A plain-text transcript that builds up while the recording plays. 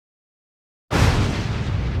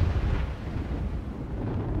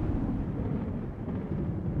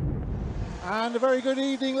And a very good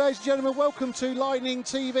evening, ladies and gentlemen. Welcome to Lightning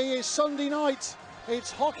TV. It's Sunday night.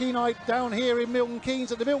 It's hockey night down here in Milton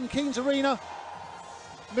Keynes at the Milton Keynes Arena.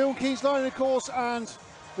 Milton Keynes Lightning, of course, and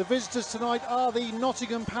the visitors tonight are the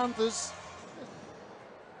Nottingham Panthers.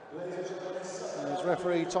 As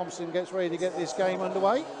referee Thompson gets ready to get this game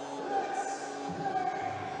underway.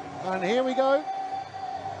 And here we go.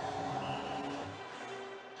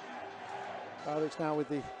 Alex now with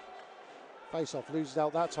the face-off, loses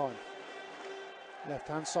out that time.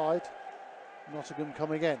 Left-hand side, Nottingham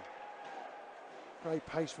come again. Great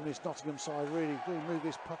pace from this Nottingham side, really move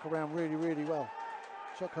this puck around really well.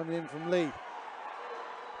 Shot coming in from Lee.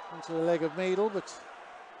 Into the leg of Meadle, but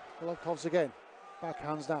Golovkov's again.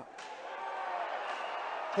 Backhands that.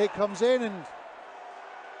 Hit comes in and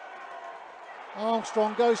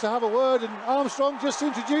Armstrong goes to have a word, and Armstrong just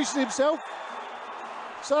introduces himself.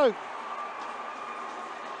 So,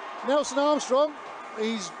 Nelson Armstrong,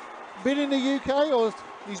 he's been in the UK, or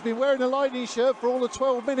he's been wearing a Lightning shirt for all the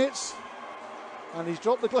 12 minutes, and he's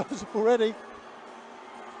dropped the gloves already.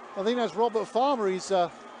 I think that's Robert Farmer he's having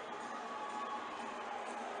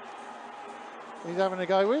a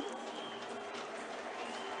go with.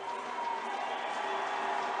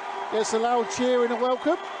 Gets a loud cheer and a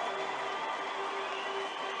welcome.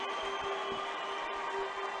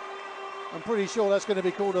 I'm pretty sure that's going to be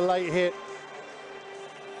called a late hit.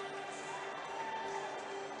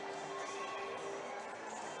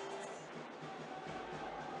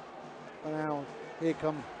 And now here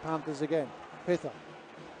come Panthers again. Pither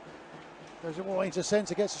goes all the way into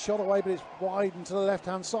centre, gets a shot away, but it's wide and to the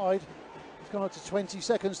left-hand side. It's gone up to 20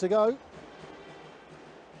 seconds to go.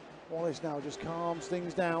 Wallace now just calms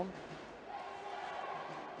things down.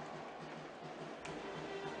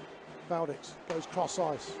 Valdix goes cross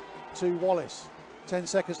ice to Wallace. 10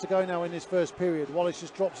 seconds to go now in this first period. Wallace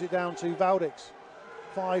just drops it down to Valdix.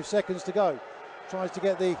 5 seconds to go. Tries to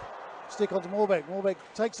get the stick onto Moorbeck. Moorbeck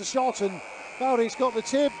takes the shot and Valdix got the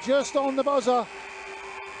tip just on the buzzer.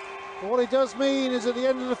 But what it does mean is at the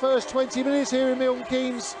end of the first 20 minutes here in Milton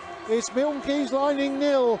Keynes, it's Milton Keynes Lightning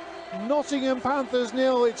 0, Nottingham Panthers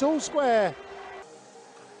 0. It's all square.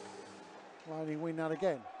 Lightning win that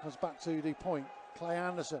again. Comes back to the point. Clay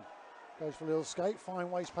Anderson goes for a little skate.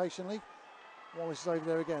 Fine waits patiently. Wallace is over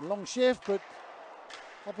there again. Long shift, but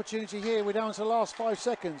opportunity here. We're down to the last 5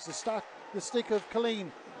 seconds. The stick of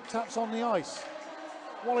Colleen taps on the ice.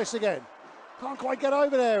 Wallace again. Can't quite get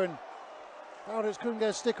over there, and Valdix couldn't get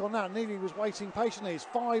a stick on that. Neely was waiting patiently. It's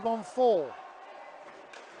 5-on-4.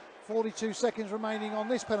 42 seconds remaining on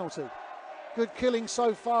this penalty. Good killing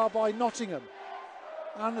so far by Nottingham.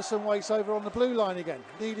 Anderson waits over on the blue line again.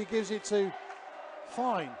 Neely gives it to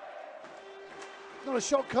Fine. Not a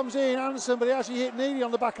shot comes in, Anderson, but he actually hit Neely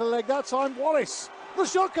on the back of the leg that time. Wallace, the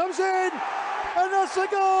shot comes in, and that's a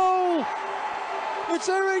goal! It's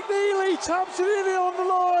Eric Neely, taps it in on the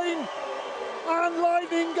line, and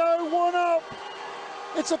Lightning go 1-up.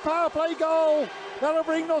 It's a power play goal. That'll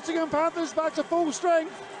bring Nottingham Panthers back to full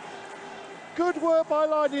strength. Good work by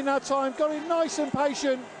Lightning that time, got it nice and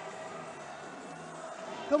patient.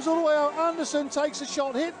 Comes all the way out, Anderson takes a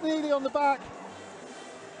shot, hit Neely on the back.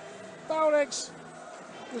 Valdix,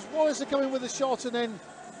 was Wallace to come in with a shot, and then,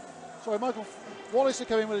 sorry, Michael Wallace to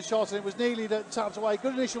come in with a shot, and it was Neely that tapped away.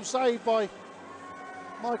 Good initial save by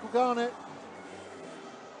Michael Garnett.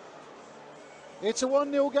 It's a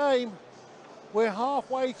 1-0 game. We're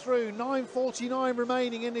halfway through, 9:49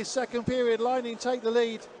 remaining in this second period. Lightning take the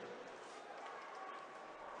lead.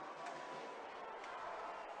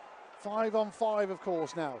 5-on-5, of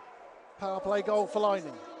course, now. Power play goal for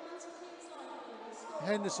Lightning.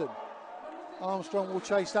 Henderson. Armstrong will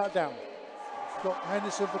chase that down. Got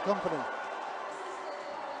Henderson for company.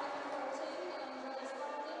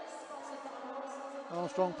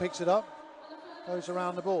 Armstrong picks it up, goes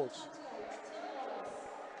around the boards.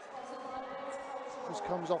 Just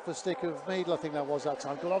comes off the stick of Meadle, I think that was that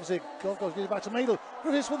time. Golovkov's gives it back to Meadle.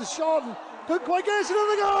 Griffiths with the shot and couldn't quite get it to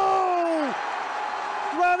the goal!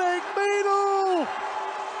 Rannick Meadle!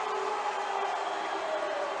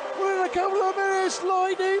 Within a couple of minutes,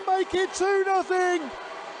 Lightning make it 2-0.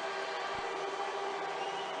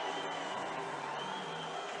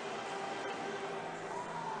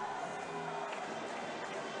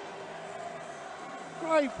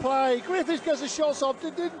 Great play. Griffiths gets the shots off.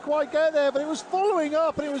 Didn't quite get there, but it was following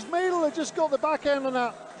up, and it was Meadle that just got the back end on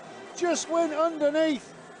that. Just went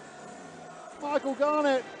underneath Michael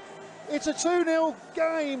Garnett. It's a 2-0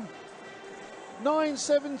 game.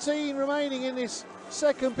 9:17 remaining in this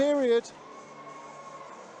second period.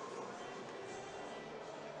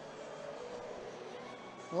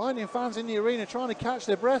 Lightning fans in the arena trying to catch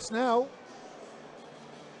their breaths now.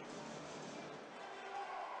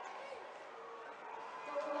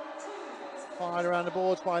 Right around the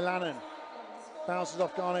boards by Lannon. Bounces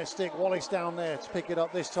off Garnett's stick. Wallace down there to pick it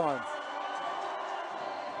up this time.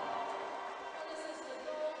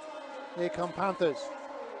 Here come Panthers.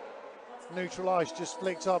 Neutralised, just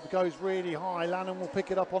flicked up, goes really high. Lannon will pick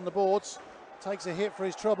it up on the boards. Takes a hit for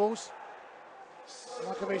his troubles.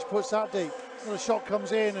 Lakovic puts that deep. The shot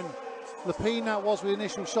comes in, and Lepine that was with the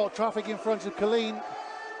initial shot. Traffic in front of Colleen.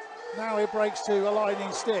 Now it breaks to a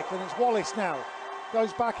lightning stick, and it's Wallace now.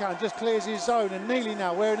 Goes backhand, just clears his zone, and Neely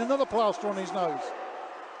now wearing another plaster on his nose.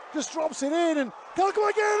 Just drops it in, and can't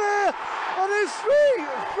quite get in there! And it's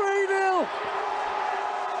 3-0!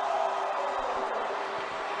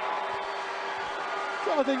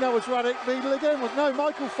 I think that was Radek Needle again. No,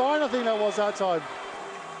 Michael Fine, I think that was that time.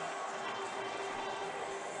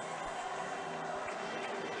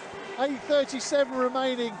 .8:37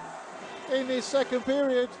 remaining in this second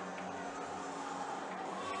period.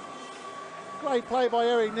 Great play by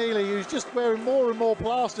Eric Neely, who's just wearing more and more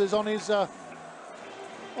plasters on his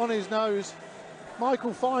nose.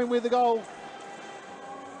 Michael Fine with the goal.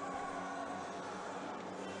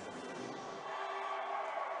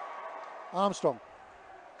 Armstrong.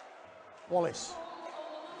 Wallace.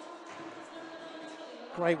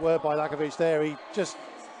 Great work by Lakovic there. He just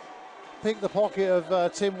picked the pocket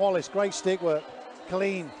of Tim Wallace. Great stick work.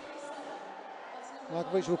 Clean.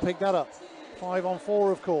 Lakovic will pick that up. 5 on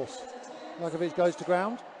 4, of course. Lakovic goes to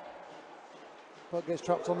ground. Puck gets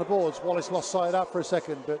trapped on the boards. Wallace lost sight of that for a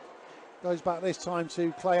second, but goes back this time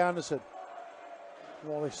to Clay Anderson.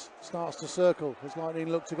 Wallace starts to circle as Lightning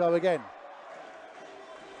look to go again.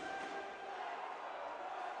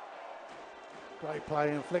 Great play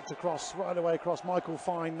and flicked across, right away across. Michael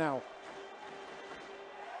Fine now.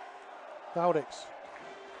 Valdix.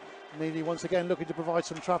 Neely once again looking to provide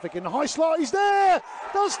some traffic in the high slot. He's there!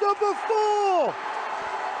 That's number 4!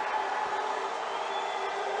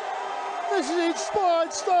 This is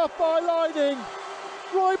inspired stuff by Lightning.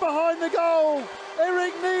 Right behind the goal.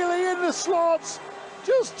 Eric Neely in the slots.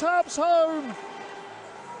 Just taps home.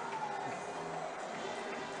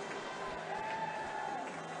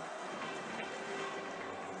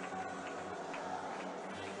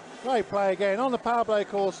 Great play again on the power play, of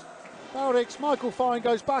course. Valdix, Michael Fine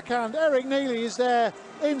goes backhand. Eric Neely is there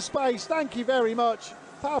in space. Thank you very much.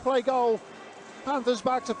 Power play goal. Panthers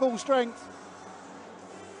back to full strength.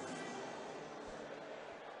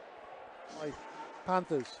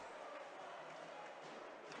 Panthers.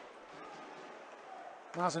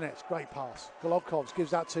 Mazanets, great pass. Golubkovs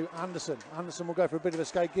gives that to Anderson. Anderson will go for a bit of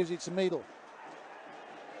escape, gives it to Meadle.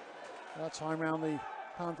 That time round the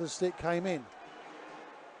Panthers stick came in.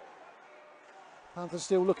 Panthers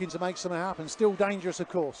still looking to make something happen. Still dangerous, of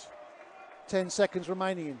course. 10 seconds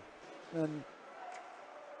remaining. And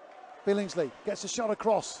Billingsley gets a shot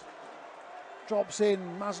across. Drops in.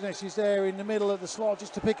 Mazanets is there in the middle of the slot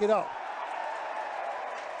just to pick it up.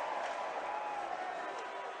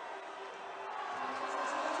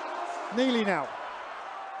 Neely now.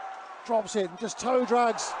 Drops in. Just toe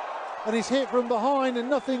drags. And he's hit from behind and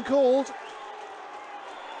nothing called.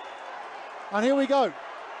 And here we go.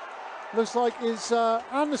 Looks like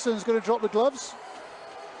Anderson's going to drop the gloves.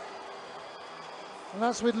 And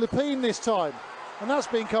that's with Lepine this time. And that's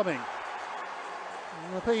been coming.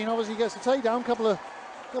 And Lepine obviously gets the takedown, couple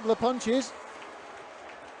of punches.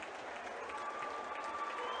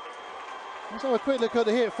 Let's have a quick look at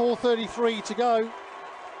the hit, 4:33 to go.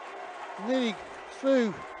 Nearly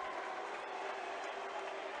through.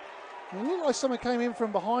 It looked like someone came in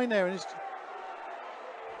from behind there, and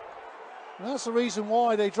that's the reason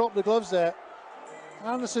why they dropped the gloves there.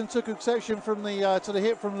 Anderson took exception from the to the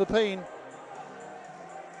hit from Lepine.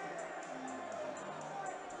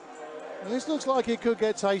 And this looks like it could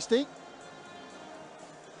get tasty.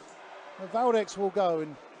 And Valdix will go,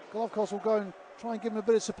 and Golovkos will go and try and give him a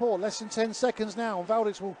bit of support. Less than 10 seconds now, and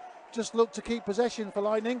Valdix will just look to keep possession for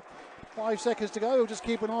Lightning. 5 seconds to go. He'll just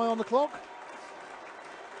keep an eye on the clock.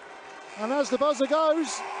 And as the buzzer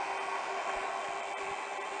goes,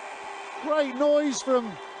 great noise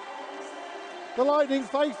from the Lightning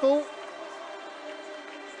faithful.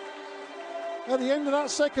 At the end of that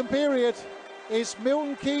second period, it's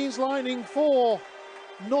Milton Keynes Lightning 4,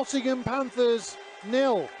 Nottingham Panthers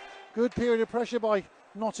 0. Good period of pressure by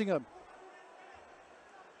Nottingham.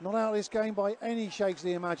 Not out of this game by any shakes of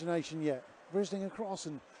the imagination yet. Risling across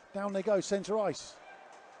and down they go, centre ice.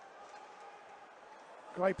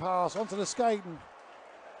 Great pass onto the skate, and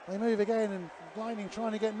they move again, and Lightning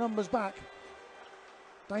trying to get numbers back.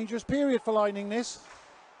 Dangerous period for Lightning this.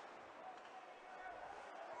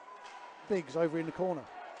 Biggs over in the corner.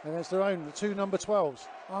 And that's their own, the two number 12s,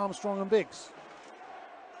 Armstrong and Biggs.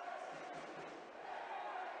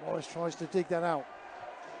 Wallace tries to dig that out.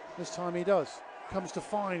 This time he does. Comes to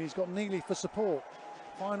Fine, he's got Neely for support.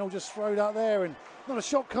 Fine will just throw that there, and another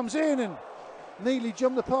shot comes in, and Neely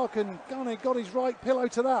jumped the puck, and Garnett got his right pillow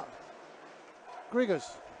to that.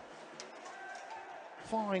 Griggers.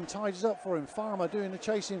 Fine ties up for him. Farmer doing the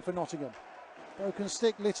chasing for Nottingham. Broken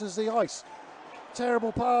stick litters the ice.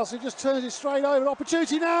 Terrible pass, he just turns it straight over.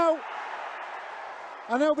 Opportunity now!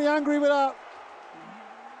 And they'll be angry with that.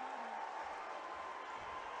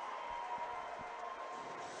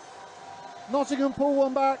 Nottingham pull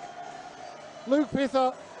one back. Luke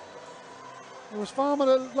Pither. It was Farmer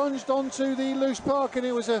that lunged onto the loose puck, and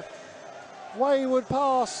it was a wayward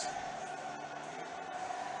pass.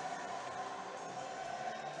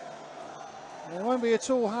 And they won't be at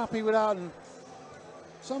all happy with that. And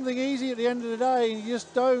something easy at the end of the day, you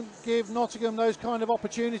just don't give Nottingham those kind of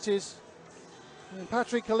opportunities. And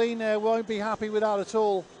Patrick Colleen there won't be happy with that at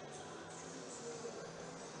all.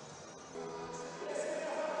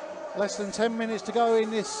 Less than 10 minutes to go in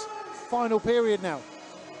this final period now.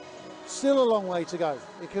 Still a long way to go.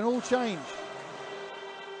 It can all change.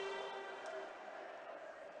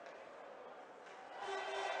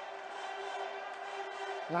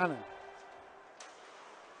 Lannon.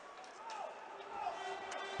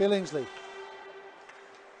 Billingsley.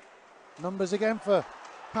 Numbers again for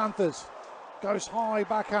Panthers. Goes high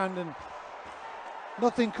backhand, and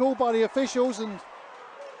nothing called by the officials, and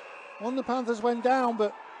one of the Panthers went down,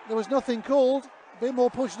 but there was nothing called. A bit more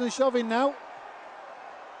pushing and shoving now.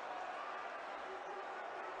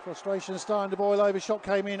 Frustration starting to boil over. Shot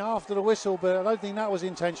came in after the whistle, but I don't think that was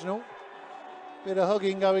intentional. Bit of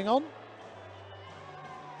hugging going on.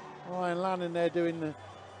 Ryan Lannon there doing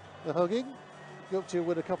the hugging. Up to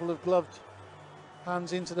with a couple of gloved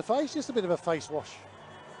hands into the face. Just a bit of a face wash.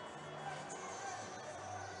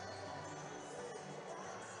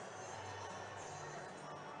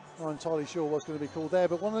 Not entirely sure what's going to be called there,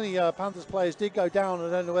 but one of the Panthers players did go down. I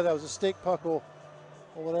don't know whether that was a stick, puck or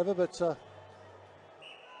whatever, but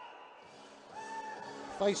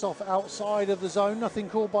face off outside of the zone. Nothing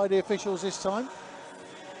called by the officials this time.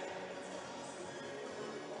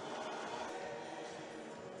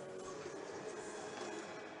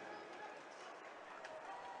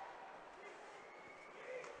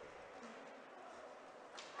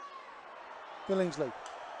 Billingsley.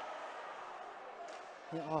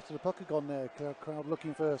 Yeah, after the puck had gone there, crowd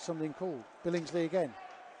looking for something called. Billingsley again.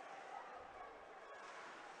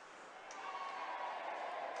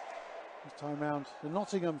 This time round, the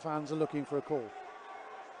Nottingham fans are looking for a call.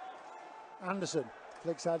 Anderson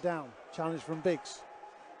flicks that down. Challenge from Biggs.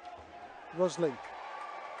 Rosling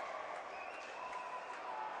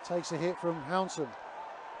takes a hit from Hounsome.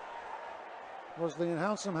 Rosling and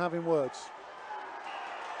Hounsome having words.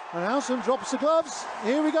 And Hounsome drops the gloves.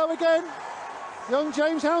 Here we go again. Young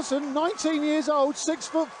James Hounsome, 19 years old,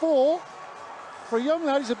 6'4". For a young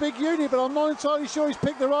lad, he's a big unit, but I'm not entirely sure he's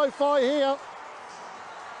picked the right fight here.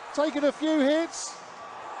 Taken a few hits,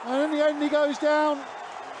 and in the end he goes down.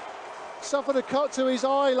 Suffered a cut to his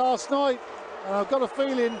eye last night, and I've got a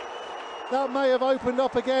feeling that may have opened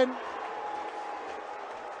up again.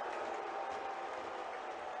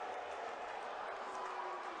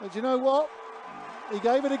 But you know what? He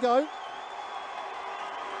gave it a go.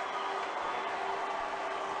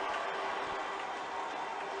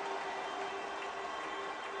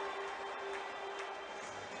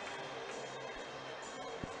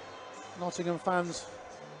 Nottingham fans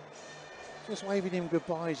just waving him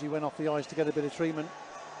goodbye as he went off the ice to get a bit of treatment.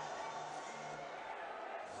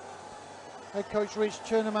 Head coach Rich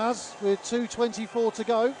Chernamaz, with 2:24 to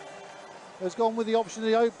go, has gone with the option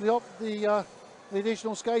of the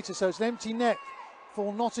additional skater, so it's an empty net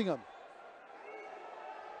for Nottingham.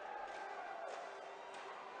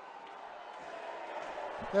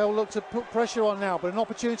 They'll look to put pressure on now, but an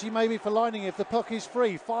opportunity maybe for Lining if the puck is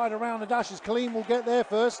free. Fired around the dashes. Colleen will get there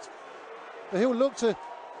first, but he'll look to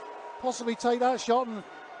possibly take that shot. And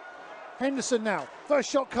Henderson now. First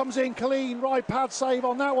shot comes in. Colleen, right pad save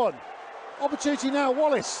on that one. Opportunity now.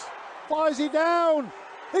 Wallace fires it down.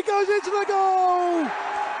 It goes into the goal.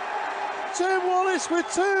 Tim Wallace with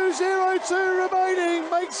 2:02 remaining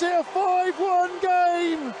makes it a 5-1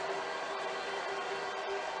 game.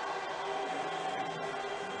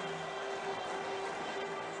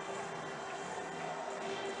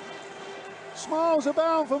 Smiles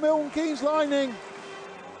abound for Milton Keynes Lightning.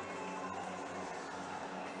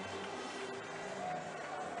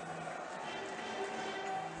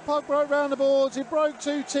 Puck broke round the boards, it broke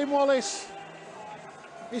to Tim Wallace.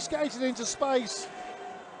 He skated into space,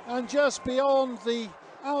 and just beyond the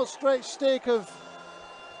outstretched stick of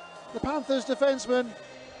the Panthers defenseman,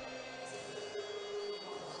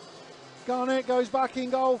 Garnett goes back in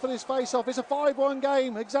goal for this face-off. It's a 5-1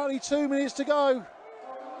 game, exactly 2 minutes to go.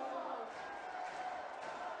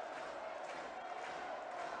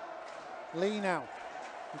 Lee now,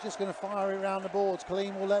 he's just going to fire it around the boards.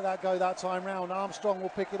 Colleen will let that go that time round. Armstrong will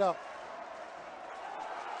pick it up.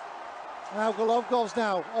 Now Golovkov's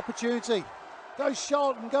now, opportunity. Goes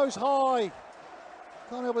shot and goes high.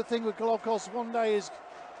 Can't help but think with Golovkov's one day is,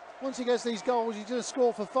 once he gets these goals, he's just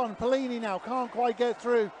score for fun. Pellini now can't quite get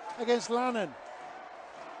through against Lannon.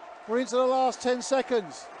 We're into the last 10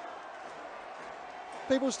 seconds.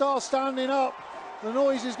 People start standing up. The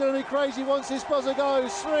noise is going to be crazy once this buzzer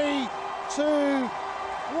goes. 3, 2,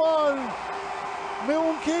 1.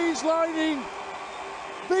 Milton Keynes Lightning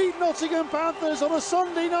beat Nottingham Panthers on a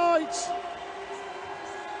Sunday night.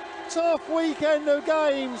 Tough weekend of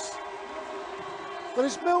games. But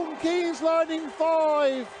it's Milton Keynes Lightning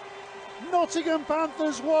 5, Nottingham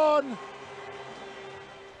Panthers 1.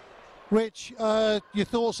 Rich, your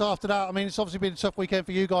thoughts after that? I mean, it's obviously been a tough weekend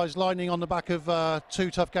for you guys, Lightning on the back of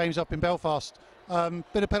 2 tough games up in Belfast.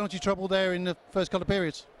 Bit of penalty trouble there in the first couple of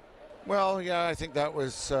periods. Well, yeah, I think that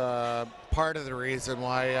was part of the reason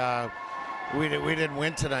why we didn't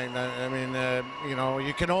win tonight. I mean, you know,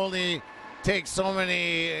 you can only take so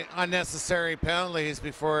many unnecessary penalties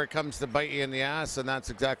before it comes to bite you in the ass, and that's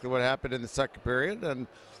exactly what happened in the second period. And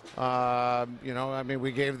you know, I mean,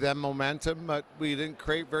 we gave them momentum, but we didn't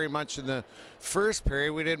create very much in the first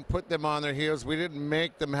period. We didn't put them on their heels. We didn't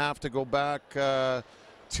make them have to go back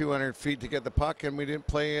 200 feet to get the puck, and we didn't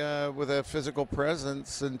play with a physical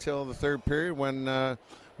presence until the third period when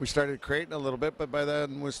we started creating a little bit, but by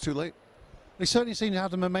then it was too late. They certainly seem to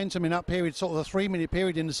have the momentum in that period, sort of a 3-minute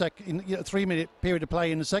period in the second, 3-minute period of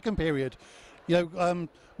play in the second period. You know,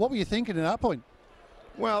 what were you thinking at that point?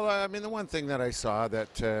 Well, I mean, the one thing that I saw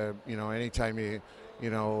that you know, anytime you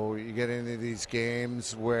get into these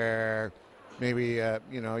games where maybe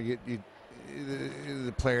you know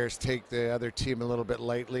the players take the other team a little bit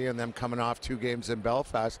lightly, and them coming off 2 games in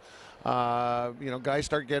Belfast. You know, guys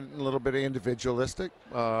start getting a little bit individualistic,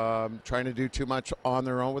 trying to do too much on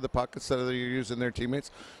their own with the puck instead of using their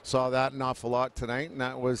teammates. Saw that an awful lot tonight, and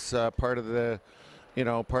that was part of the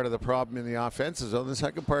problem in the offensive zone. The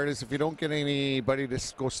second part is if you don't get anybody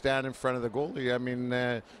to go stand in front of the goalie, I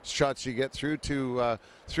mean, shots you get through to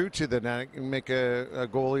the net and make a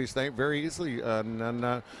goalie's night very easily.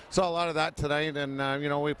 And saw a lot of that tonight. And you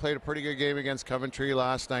know, we played a pretty good game against Coventry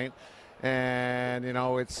last night. And you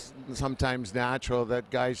know, it's sometimes natural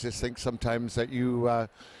that guys just think sometimes that you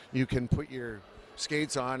can put your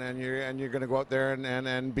skates on and you're going to go out there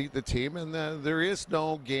and beat the team. And there is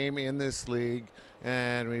no game in this league,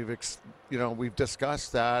 and we've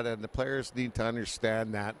discussed that, and the players need to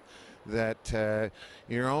understand that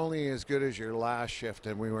you're only as good as your last shift,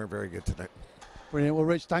 and we weren't very good tonight. Brilliant. Well,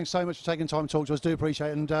 Rich, thanks so much for taking time to talk to us. Do appreciate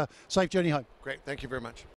it, and safe journey home. Great. Thank you very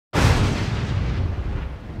much.